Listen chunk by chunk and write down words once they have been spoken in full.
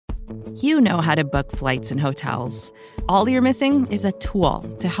You know how to book flights and hotels. All you're missing is a tool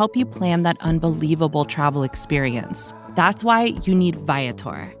to help you plan that unbelievable travel experience. That's why you need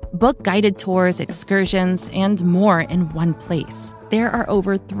Viator. Book guided tours, excursions, and more in one place. There are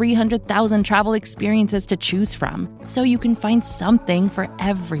over 300,000 travel experiences to choose from, so you can find something for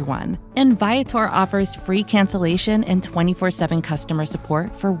everyone. And Viator offers free cancellation and 24/7 customer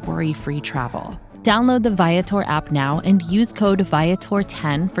support for worry-free travel. Download the Viator app now and use code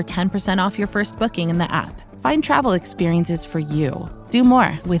Viator10 for 10% off your first booking in the app. Find travel experiences for you. Do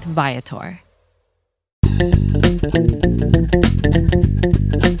more with Viator.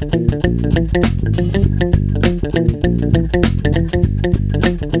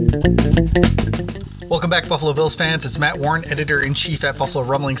 Welcome back, Buffalo Bills fans. It's Matt Warren, editor-in-chief at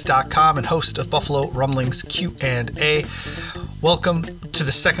BuffaloRumblings.com and host of Buffalo Rumblings Q&A. Welcome to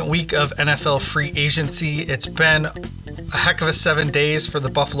the second week of NFL free agency. It's been a heck of a 7 days for the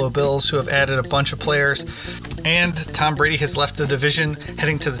Buffalo Bills, who have added a bunch of players, and Tom Brady has left the division,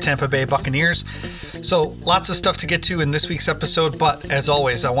 heading to the Tampa Bay Buccaneers. So lots of stuff to get to in this week's episode, but as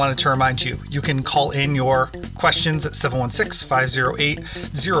always, I wanted to remind you, you can call in your questions at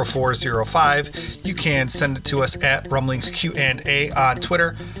 716-508-0405. You can send it to us at Rumblings Q&A on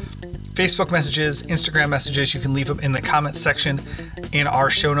Twitter. Facebook messages, Instagram messages, you can leave them in the comments section in our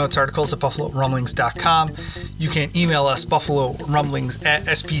show notes articles at BuffaloRumblings.com. You can email us,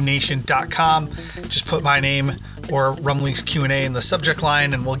 BuffaloRumblings@SBNation.com. Just put my name or Rumblings Q&A in the subject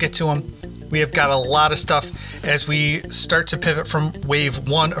line and we'll get to them. We have got a lot of stuff as we start to pivot from wave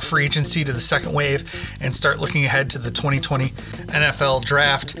one of free agency to the second wave and start looking ahead to the 2020 NFL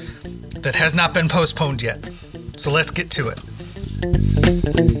draft that has not been postponed yet. So let's get to it.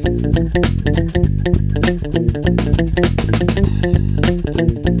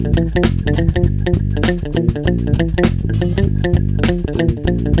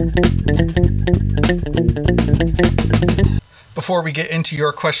 Before we get into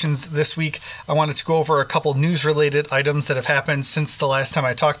your questions this week, I wanted to go over a couple news-related items that have happened since the last time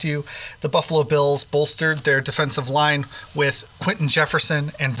I talked to you. The Buffalo Bills bolstered their defensive line with Quentin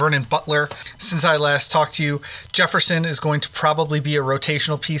Jefferson and Vernon Butler. Since I last talked to you, Jefferson is going to probably be a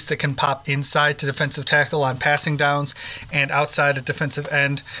rotational piece that can pop inside to defensive tackle on passing downs and outside at defensive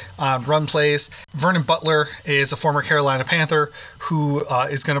end on run plays. Vernon Butler is a former Carolina Panther who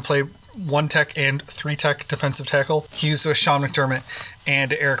is going to play 1-tech and 3-tech defensive tackle. He was with Sean McDermott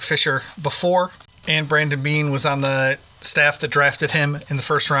and Eric Fisher before, and Brandon Beane was on the staff that drafted him in the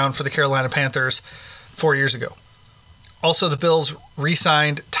first round for the Carolina Panthers 4 years ago. Also, the Bills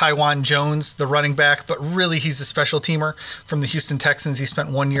re-signed Taiwan Jones, the running back, but really he's a special teamer from the Houston Texans. He spent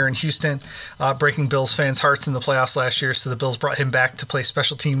 1 year in Houston, breaking Bills fans' hearts in the playoffs last year, so the Bills brought him back to play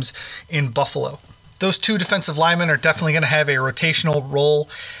special teams in Buffalo. Those two defensive linemen are definitely going to have a rotational role,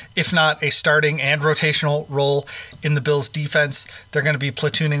 if not a starting and rotational role in the Bills' defense. They're going to be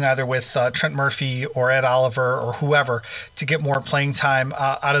platooning either with Trent Murphy or Ed Oliver or whoever to get more playing time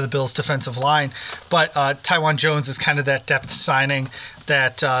out of the Bills' defensive line. But Taiwan Jones is kind of that depth signing,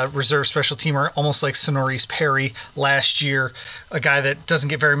 that reserve special teamer, almost like Sonorise Perry last year, a guy that doesn't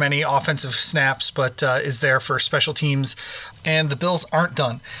get very many offensive snaps but is there for special teams. And the Bills aren't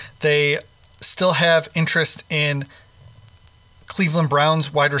done. They still have interest in Cleveland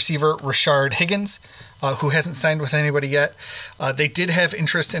Browns wide receiver Rashard Higgins, who hasn't signed with anybody yet. They did have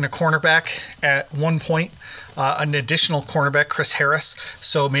interest in a cornerback at one point, an additional cornerback, Chris Harris.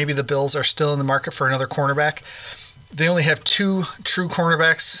 So maybe the Bills are still in the market for another cornerback. They only have two true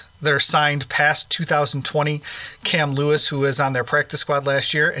cornerbacks that are signed past 2020, Cam Lewis, who was on their practice squad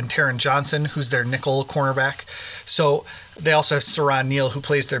last year, and Taron Johnson, who's their nickel cornerback. So they also have Saran Neal, who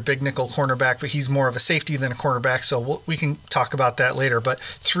plays their big nickel cornerback, but he's more of a safety than a cornerback, so we can talk about that later. But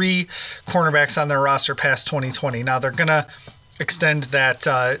 3 cornerbacks on their roster past 2020. Now they're going to extend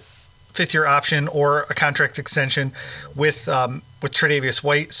that fifth-year option or a contract extension with Tre'Davious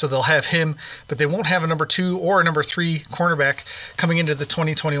White, so they'll have him, but they won't have a number 2 or a number 3 cornerback coming into the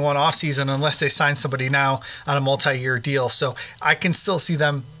 2021 offseason unless they sign somebody now on a multi-year deal. So I can still see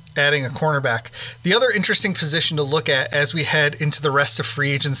them adding a cornerback. The other interesting position to look at as we head into the rest of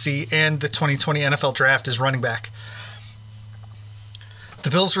free agency and the 2020 NFL draft is running back. The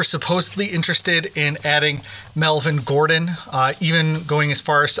Bills were supposedly interested in adding Melvin Gordon, even going as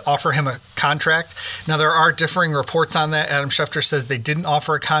far as to offer him a contract. Now, there are differing reports on that. Adam Schefter says they didn't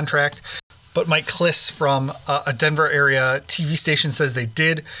offer a contract, but Mike Kliss from a Denver area TV station says they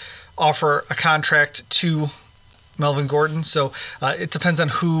did offer a contract to Melvin Gordon. So it depends on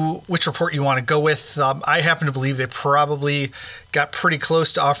which report you want to go with. I happen to believe they probably got pretty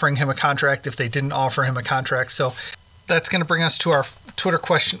close to offering him a contract if they didn't offer him a contract. So that's going to bring us to our Twitter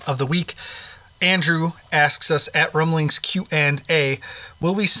question of the week. Andrew asks us at Rumblings Q&A,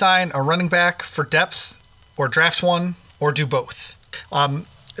 will we sign a running back for depth or draft one or do both?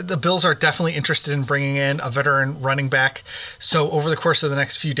 The Bills are definitely interested in bringing in a veteran running back. So over the course of the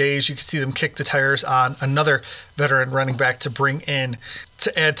next few days, you can see them kick the tires on another veteran running back to bring in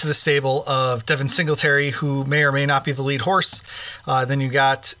to add to the stable of Devin Singletary, who may or may not be the lead horse. Then you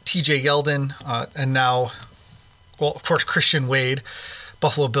got TJ Yeldon and now, well, of course, Christian Wade,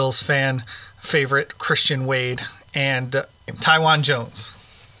 Buffalo Bills fan favorite Christian Wade, and Taiwan Jones.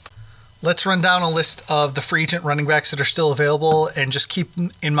 Let's run down a list of the free agent running backs that are still available, and just keep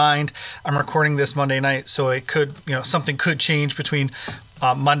in mind I'm recording this Monday night, so it could, something could change between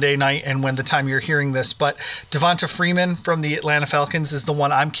Monday night and when the time you're hearing this. But Devonta Freeman from the Atlanta Falcons is the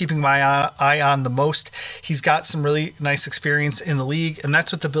one I'm keeping my eye on the most. He's got some really nice experience in the league, and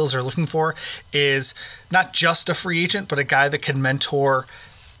that's what the Bills are looking for, is not just a free agent, but a guy that can mentor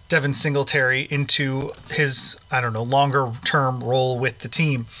Devin Singletary into his, longer term role with the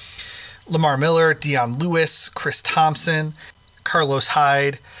team. Lamar Miller, Dion Lewis, Chris Thompson, Carlos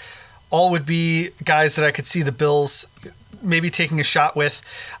Hyde, all would be guys that I could see the Bills maybe taking a shot with.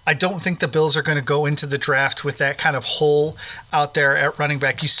 I don't think the Bills are going to go into the draft with that kind of hole out there at running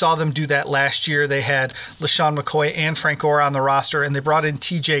back. You saw them do that last year. They had LaShawn McCoy and Frank Gore on the roster, and they brought in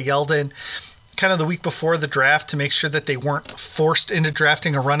TJ Yeldon kind of the week before the draft to make sure that they weren't forced into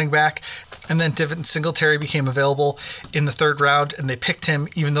drafting a running back. And then Devin Singletary became available in the third round, and they picked him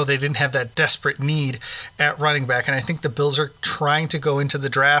even though they didn't have that desperate need at running back. And I think the Bills are trying to go into the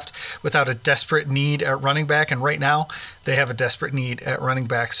draft without a desperate need at running back. And right now they have a desperate need at running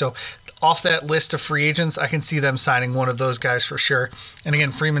back. So off that list of free agents, I can see them signing one of those guys for sure. And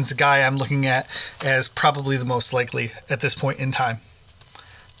again, Freeman's a guy I'm looking at as probably the most likely at this point in time.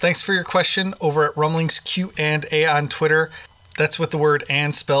 Thanks for your question over at Rumblings Q&A on Twitter. That's with the word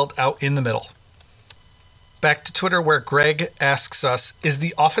 "and" spelled out in the middle. Back to Twitter, where Greg asks us, is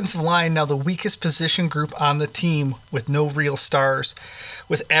the offensive line now the weakest position group on the team with no real stars,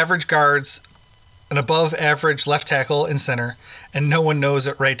 with average guards, an above average left tackle and center, and no one knows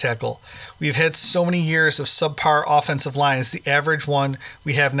at right tackle? We've had so many years of subpar offensive lines. The average one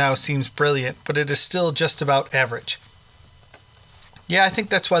we have now seems brilliant, but it is still just about average. Yeah, I think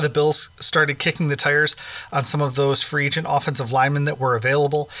that's why the Bills started kicking the tires on some of those free agent offensive linemen that were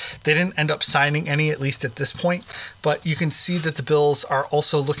available. They didn't end up signing any, at least at this point, but you can see that the Bills are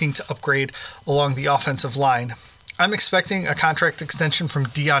also looking to upgrade along the offensive line. I'm expecting a contract extension from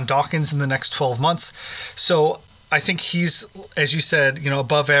Dion Dawkins in the next 12 months, so I think he's, as you said,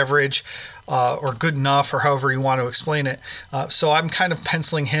 above average or good enough, or however you want to explain it. So I'm kind of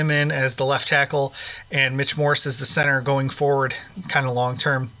penciling him in as the left tackle and Mitch Morse as the center going forward, kind of long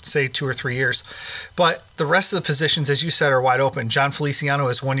term, say 2 or 3 years. But the rest of the positions, as you said, are wide open. John Feliciano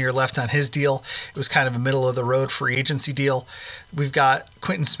has 1 year left on his deal. It was kind of a middle of the road free agency deal. We've got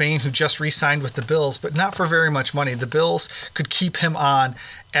Quinton Spain, who just re-signed with the Bills, but not for very much money. The Bills could keep him on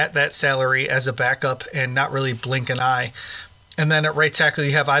at that salary as a backup and not really blink an eye. And then at right tackle,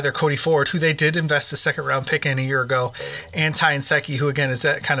 you have either Cody Ford, who they did invest a second-round pick in a year ago, and Ty Nsekhe, who, again, is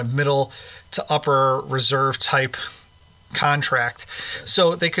that kind of middle to upper reserve type contract.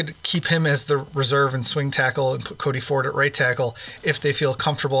 So they could keep him as the reserve and swing tackle and put Cody Ford at right tackle if they feel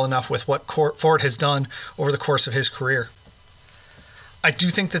comfortable enough with what Ford has done over the course of his career. I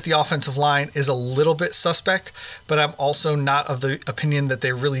do think that the offensive line is a little bit suspect, but I'm also not of the opinion that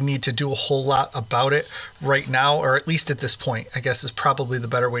they really need to do a whole lot about it right now, or at least at this point, I guess is probably the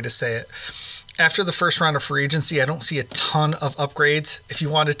better way to say it. After the first round of free agency, I don't see a ton of upgrades. If you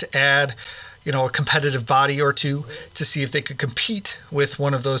wanted to add, a competitive body or two to see if they could compete with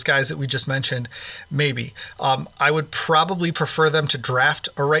one of those guys that we just mentioned, maybe. I would probably prefer them to draft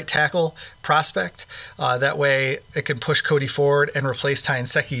a right tackle prospect. That way it can push Cody Ford and replace Ty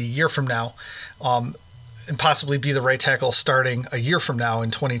Nsekhe a year from now, and possibly be the right tackle starting a year from now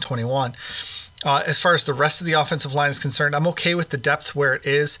in 2021. As far as the rest of the offensive line is concerned, I'm okay with the depth where it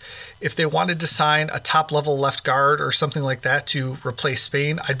is. If they wanted to sign a top-level left guard or something like that to replace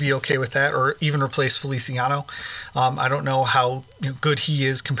Spain, I'd be okay with that, or even replace Feliciano. I don't know how good he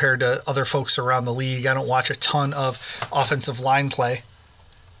is compared to other folks around the league. I don't watch a ton of offensive line play.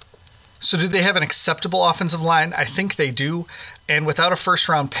 So do they have an acceptable offensive line? I think they do. And without a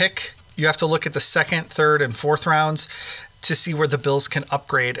first-round pick, you have to look at the second, third, and fourth rounds to see where the Bills can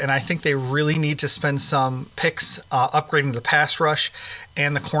upgrade. And I think they really need to spend some picks upgrading the pass rush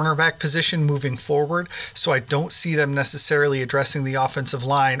and the cornerback position moving forward. So I don't see them necessarily addressing the offensive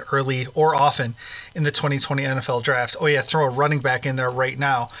line early or often in the 2020 NFL draft. Oh yeah, throw a running back in there right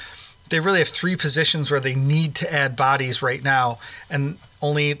now they really have three positions where they need to add bodies right now, and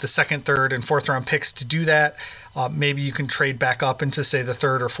only the second, third, and fourth round picks to do that. Maybe you can trade back up into, say, the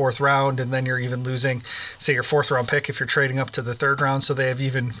third or fourth round, and then you're even losing, say, your fourth round pick if you're trading up to the third round, so they have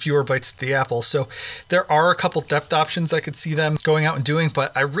even fewer bites at the apple. So there are a couple depth options I could see them going out and doing,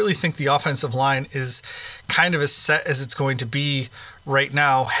 but I really think the offensive line is kind of as set as it's going to be right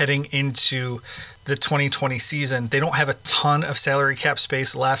now heading into the 2020 season. They don't have a ton of salary cap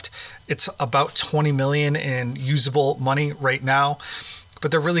space left. It's about $20 million in usable money right now, but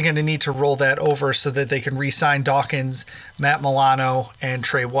they're really going to need to roll that over so that they can re-sign Dawkins, Matt Milano, and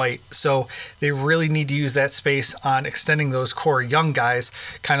Trey White. So they really need to use that space on extending those core young guys,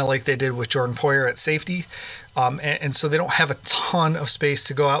 kind of like they did with Jordan Poyer at safety. And so they don't have a ton of space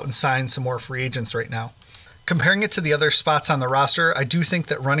to go out and sign some more free agents right now. Comparing it to the other spots on the roster, I do think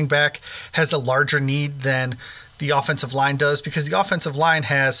that running back has a larger need than the offensive line does, because the offensive line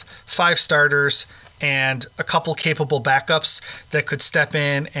has 5 starters and a couple capable backups that could step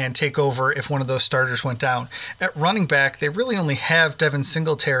in and take over if one of those starters went down. At running back, they really only have Devin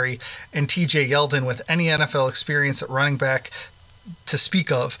Singletary and TJ Yeldon with any NFL experience at running back to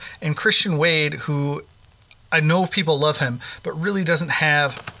speak of, and Christian Wade, who I know people love him, but really doesn't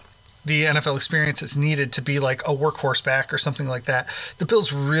have the NFL experience that's needed to be like a workhorse back or something like that. The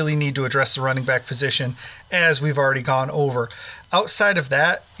Bills really need to address the running back position, as we've already gone over. Outside of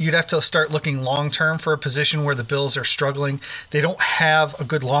that, you'd have to start looking long-term for a position where the Bills are struggling. They don't have a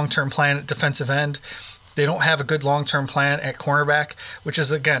good long-term plan at defensive end. They don't have a good long-term plan at cornerback, which is,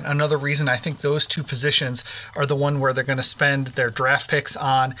 again, another reason I think those two positions are the one where they're going to spend their draft picks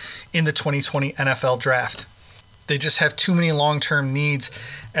on in the 2020 NFL draft. They just have too many long-term needs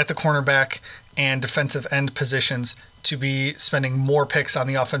at the cornerback and defensive end positions to be spending more picks on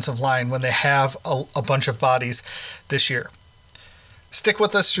the offensive line when they have a bunch of bodies this year. Stick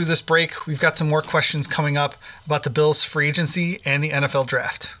with us through this break. We've got some more questions coming up about the Bills' free agency and the NFL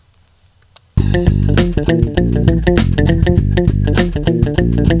draft.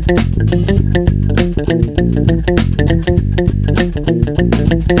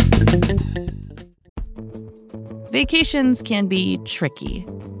 Vacations can be tricky.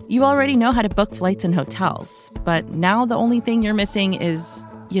 You already know how to book flights and hotels, but now the only thing you're missing is,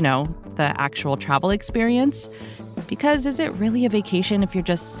 the actual travel experience. Because is it really a vacation if you're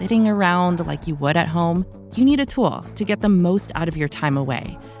just sitting around like you would at home? You need a tool to get the most out of your time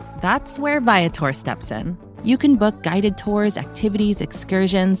away. That's where Viator steps in. You can book guided tours, activities,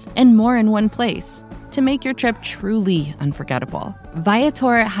 excursions, and more in one place to make your trip truly unforgettable.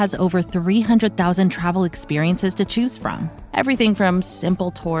 Viator has over 300,000 travel experiences to choose from. Everything from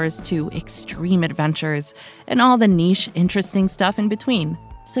simple tours to extreme adventures and all the niche, interesting stuff in between.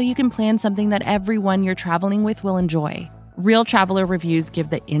 So you can plan something that everyone you're traveling with will enjoy. Real traveler reviews give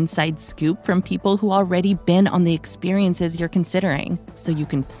the inside scoop from people who already been on the experiences you're considering, so you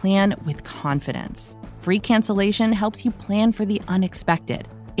can plan with confidence. Free cancellation helps you plan for the unexpected.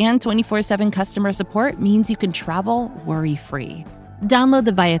 And 24/7 customer support means you can travel worry-free. Download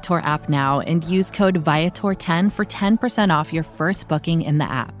the Viator app now and use code Viator10 for 10% off your first booking in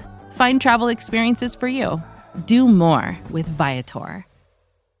the app. Find travel experiences for you. Do more with Viator.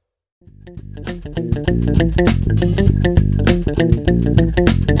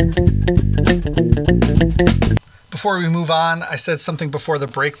 Before we move on, I said something before the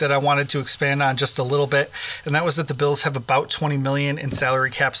break that I wanted to expand on just a little bit, and that was that the Bills have about $20 million in salary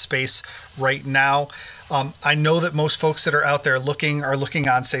cap space right now. I know that most folks that are out there are looking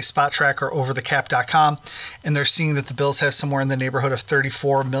on, say, SpotTrack or OverTheCap.com, and they're seeing that the Bills have somewhere in the neighborhood of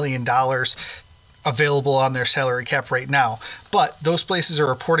 $34 million available on their salary cap right now. But those places are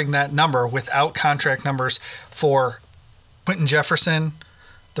reporting that number without contract numbers for Quentin Jefferson,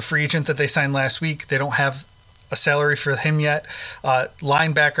 the free agent that they signed last week. They don't have a salary for him yet.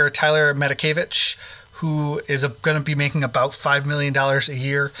 Linebacker Tyler Matakevich, who is going to be making about $5 million a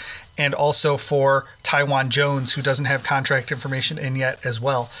year. And also for Taiwan Jones, who doesn't have contract information in yet as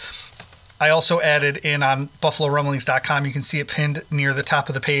well. I also added in on BuffaloRumblings.com. You can see it pinned near the top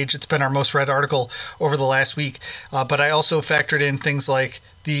of the page. It's been our most read article over the last week. But I also factored in things like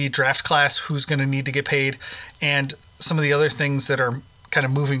the draft class, who's going to need to get paid, and some of the other things that are kind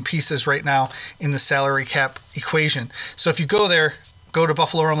of moving pieces right now in the salary cap equation. So if you go there, go to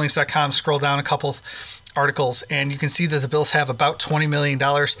BuffaloRumblings.com, scroll down a couple articles, and you can see that the Bills have about $20 million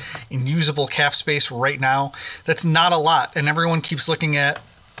in usable cap space right now. That's not a lot, and everyone keeps looking at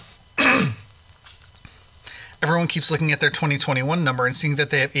their 2021 number and seeing that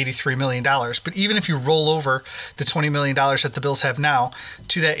they have $83 million. But even if you roll over the $20 million that the Bills have now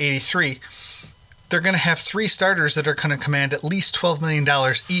to that 83, they're going to have 3 starters that are going to command at least $12 million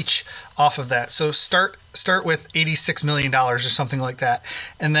each off of that. So start with $86 million or something like that,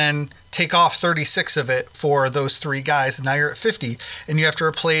 and then take off 36 of it for those 3 guys, and now you're at 50, and you have to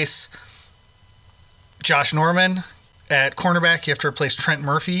replace Josh Norman at cornerback. You have to replace Trent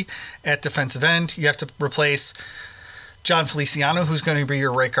Murphy at defensive end. You have to replace John Feliciano, who's going to be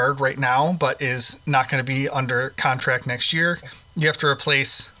your right guard right now, but is not going to be under contract next year. You have to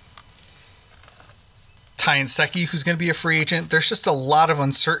replace Ty Nsekhe, who's going to be a free agent. There's just a lot of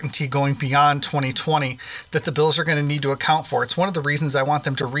uncertainty going beyond 2020 that the Bills are going to need to account for. It's one of the reasons I want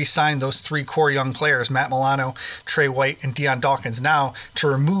them to re-sign those 3 core young players, Matt Milano, Trey White, and Dion Dawkins, now to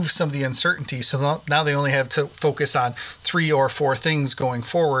remove some of the uncertainty. So now they only have to focus on 3 or 4 things going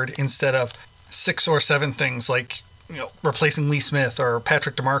forward instead of 6 or 7 things like replacing Lee Smith or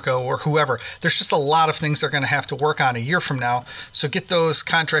Patrick DeMarco or whoever. There's just a lot of things they're going to have to work on a year from now. So get those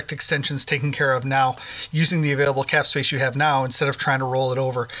contract extensions taken care of now using the available cap space you have now instead of trying to roll it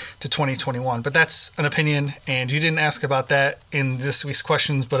over to 2021. But that's an opinion, and you didn't ask about that in this week's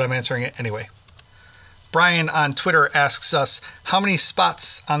questions, but I'm answering it anyway. Brian on Twitter asks us, how many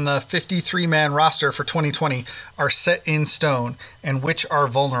spots on the 53-man roster for 2020 are set in stone and which are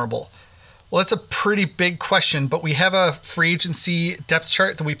vulnerable? Well, that's a pretty big question, but we have a free agency depth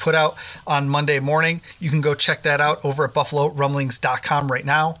chart that we put out on Monday morning. You can go check that out over at BuffaloRumblings.com right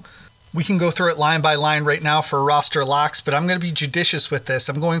now. We can go through it line by line right now for roster locks, but I'm going to be judicious with this.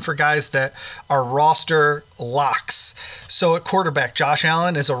 I'm going for guys that are roster locks. So at quarterback, Josh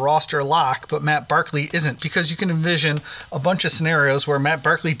Allen is a roster lock, but Matt Barkley isn't, because you can envision a bunch of scenarios where Matt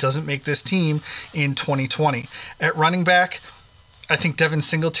Barkley doesn't make this team in 2020. At running back, I think Devin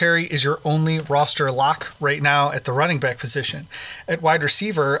Singletary is your only roster lock right now at the running back position. At wide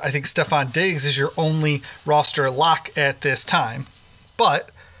receiver, I think Stephon Diggs is your only roster lock at this time. But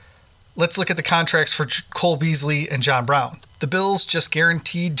let's look at the contracts for Cole Beasley and John Brown. The Bills just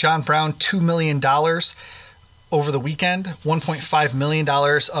guaranteed John Brown $2 million over the weekend. $1.5 million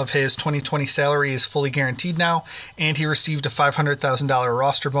of his 2020 salary is fully guaranteed now, and he received a $500,000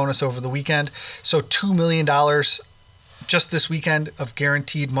 roster bonus over the weekend. So $2 million just this weekend of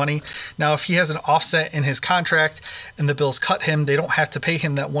guaranteed money. Now, if he has an offset in his contract and the Bills cut him, they don't have to pay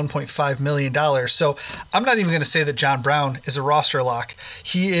him that $1.5 million. So I'm not even going to say that John Brown is a roster lock.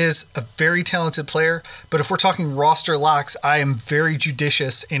 He is a very talented player, but if we're talking roster locks, I am very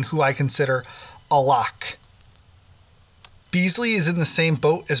judicious in who I consider a lock. Beasley is in the same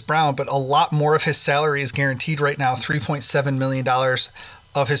boat as Brown, but a lot more of his salary is guaranteed right now, $3.7 million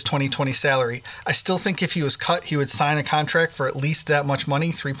of his 2020 salary. I still think if he was cut, he would sign a contract for at least that much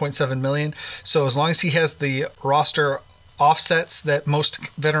money, $3.7 million. So as long as he has the roster offsets that most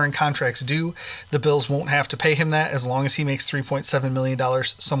veteran contracts do, the Bills won't have to pay him that as long as he makes $3.7 million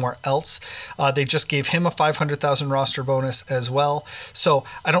somewhere else. They just gave him a $500,000 roster bonus as well. So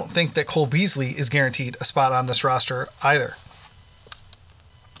I don't think that Cole Beasley is guaranteed a spot on this roster either.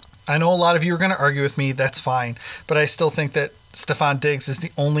 I know a lot of you are going to argue with me. That's fine. But I still think that Stephon Diggs is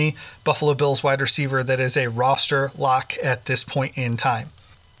the only Buffalo Bills wide receiver that is a roster lock at this point in time.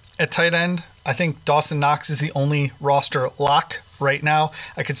 At tight end, I think Dawson Knox is the only roster lock right now.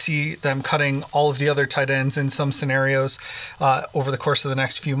 I could see them cutting all of the other tight ends in some scenarios over the course of the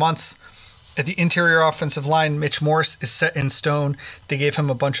next few months. At the interior offensive line, Mitch Morse is set in stone. They gave him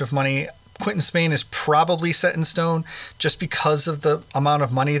a bunch of money. Quinton Spain is probably set in stone just because of the amount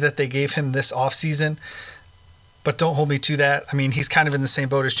of money that they gave him this offseason. But don't hold me to that. I mean, he's kind of in the same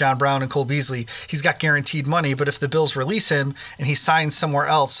boat as John Brown and Cole Beasley. He's got guaranteed money, but if the Bills release him and he signs somewhere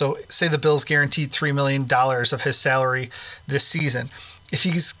else, so say the Bills guaranteed $3 million of his salary this season. If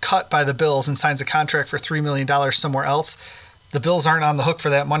he's cut by the Bills and signs a contract for $3 million somewhere else, the Bills aren't on the hook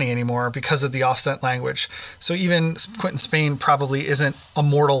for that money anymore because of the offset language. So even Quinton Spain probably isn't a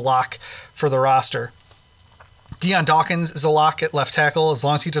mortal lock for the roster. Dion Dawkins is a lock at left tackle. As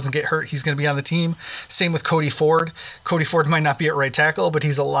long as he doesn't get hurt, he's going to be on the team. Same with Cody Ford. Cody Ford might not be at right tackle, but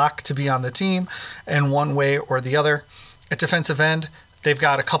he's a lock to be on the team in one way or the other. At defensive end, they've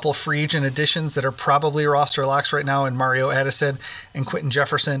got a couple free agent additions that are probably roster locks right now in Mario Addison and Quentin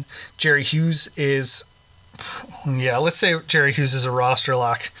Jefferson. Jerry Hughes is, let's say Jerry Hughes is a roster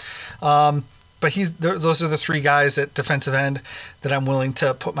lock. But those are the 3 guys at defensive end that I'm willing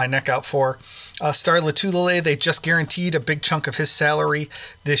to put my neck out for. Star Lotulelei, they just guaranteed a big chunk of his salary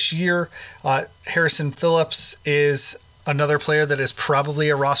this year. Harrison Phillips is another player that is probably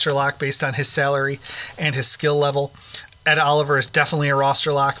a roster lock based on his salary and his skill level. Ed Oliver is definitely a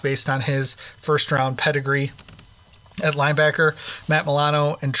roster lock based on his first-round pedigree. At linebacker, Matt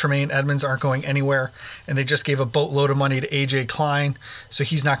Milano and Tremaine Edmonds aren't going anywhere, and they just gave a boatload of money to A.J. Klein, so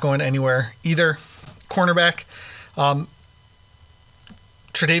he's not going anywhere either. cornerback.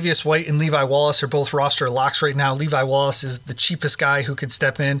 Tre'Davious White and Levi Wallace are both roster locks right now. Levi Wallace is the cheapest guy who could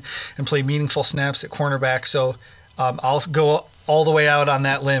step in and play meaningful snaps at cornerback. So I'll go all the way out on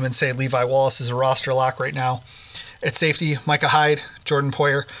that limb and say Levi Wallace is a roster lock right now. At safety, Micah Hyde, Jordan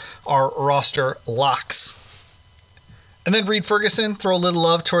Poyer are roster locks. And then Reed Ferguson, throw a little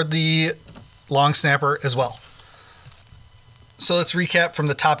love toward the long snapper as well. So let's recap from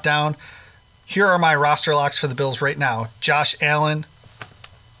the top down. Here are my roster locks for the Bills right now. Josh Allen,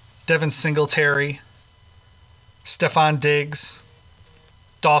 Devin Singletary, Stephon Diggs,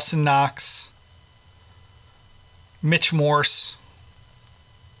 Dawson Knox, Mitch Morse,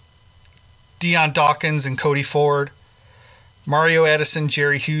 Deion Dawkins and Cody Ford, Mario Addison,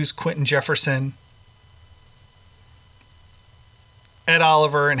 Jerry Hughes, Quentin Jefferson, Ed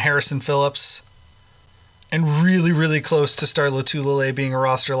Oliver and Harrison Phillips, and really, really close to Star Lotulelei being a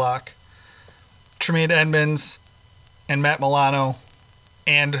roster lock, Tremaine Edmonds and Matt Milano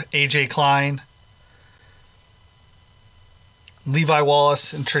and AJ Klein, Levi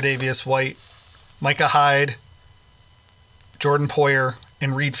Wallace and Tre'Davious White, Micah Hyde, Jordan Poyer,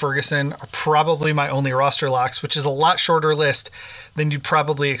 and Reed Ferguson are probably my only roster locks, which is a lot shorter list than you'd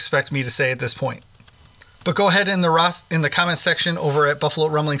probably expect me to say at this point. But go ahead in the comments section over at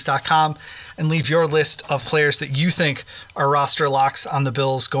BuffaloRumblings.com and leave your list of players that you think are roster locks on the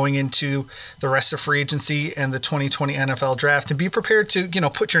Bills going into the rest of free agency and the 2020 NFL Draft. And be prepared to,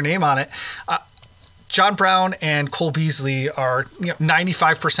 put your name on it. John Brown and Cole Beasley are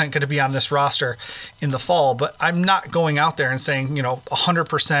 95% going to be on this roster in the fall, but I'm not going out there and saying,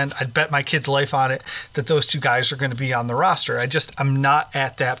 100%, I'd bet my kid's life on it that those two guys are going to be on the roster. I'm not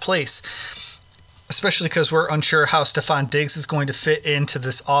at that place, especially because we're unsure how Stephon Diggs is going to fit into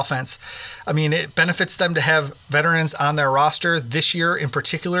this offense. I mean, it benefits them to have veterans on their roster this year in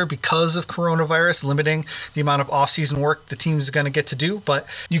particular because of coronavirus limiting the amount of offseason work the team is going to get to do. But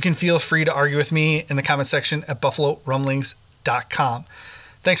you can feel free to argue with me in the comment section at BuffaloRumblings.com.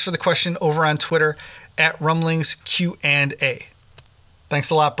 Thanks for the question over on Twitter at RumblingsQ&A. Thanks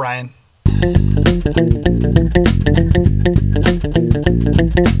a lot, Brian.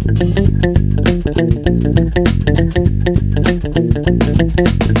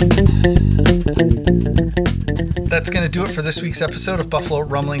 That's going to do it for this week's episode of Buffalo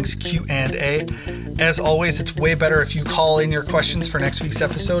Rumblings Q&A. As always, it's way better if you call in your questions for next week's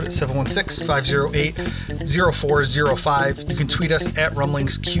episode at 716-508-0405. You can tweet us at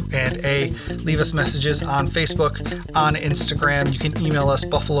Rumblings Q&A. Leave us messages on Facebook, on Instagram. You can email us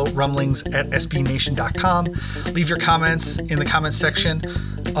buffalorumblings@sbnation.com. Leave your comments in the comments section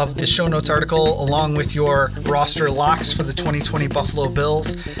of the show notes article along with your roster locks for the 2020 Buffalo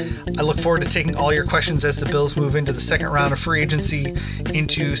Bills. I look forward to taking all your questions as the Bills move into the second round of free agency,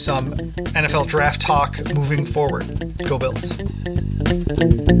 into some NFL draft talk moving forward. Go Bills.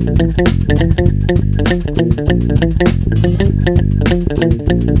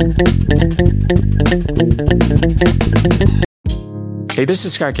 Hey, this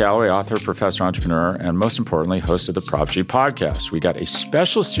is Scott Galloway, author, professor, entrepreneur, and most importantly, host of the Prop G podcast. We got a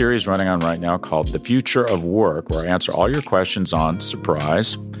special series running on right now called The Future of Work, where I answer all your questions on,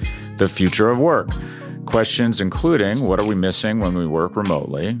 surprise, the future of work. Questions including, what are we missing when we work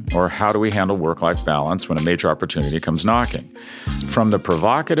remotely? Or how do we handle work-life balance when a major opportunity comes knocking? From the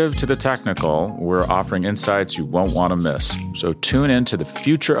provocative to the technical, we're offering insights you won't want to miss. So tune in to The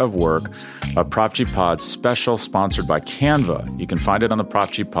Future of Work, a Prop G Pod special sponsored by Canva. You can find it on the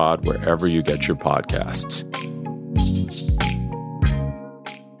Prop G Pod wherever you get your podcasts.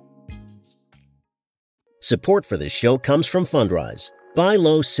 Support for this show comes from Fundrise. Buy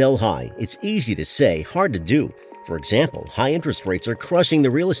low, sell high. It's easy to say, hard to do. For example, high interest rates are crushing the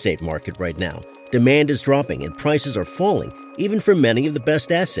real estate market right now. Demand is dropping and prices are falling, even for many of the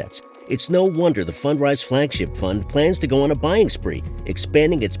best assets. It's no wonder the Fundrise Flagship Fund plans to go on a buying spree,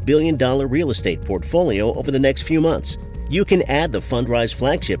 expanding its billion-dollar real estate portfolio over the next few months. You can add the Fundrise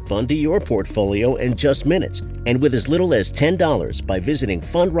Flagship Fund to your portfolio in just minutes, and with as little as $10 by visiting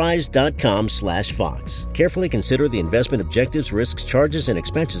fundrise.com/Fox. Carefully consider the investment objectives, risks, charges, and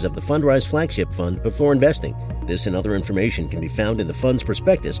expenses of the Fundrise Flagship Fund before investing. This and other information can be found in the fund's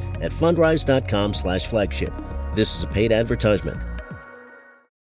prospectus at fundrise.com/flagship. This is a paid advertisement.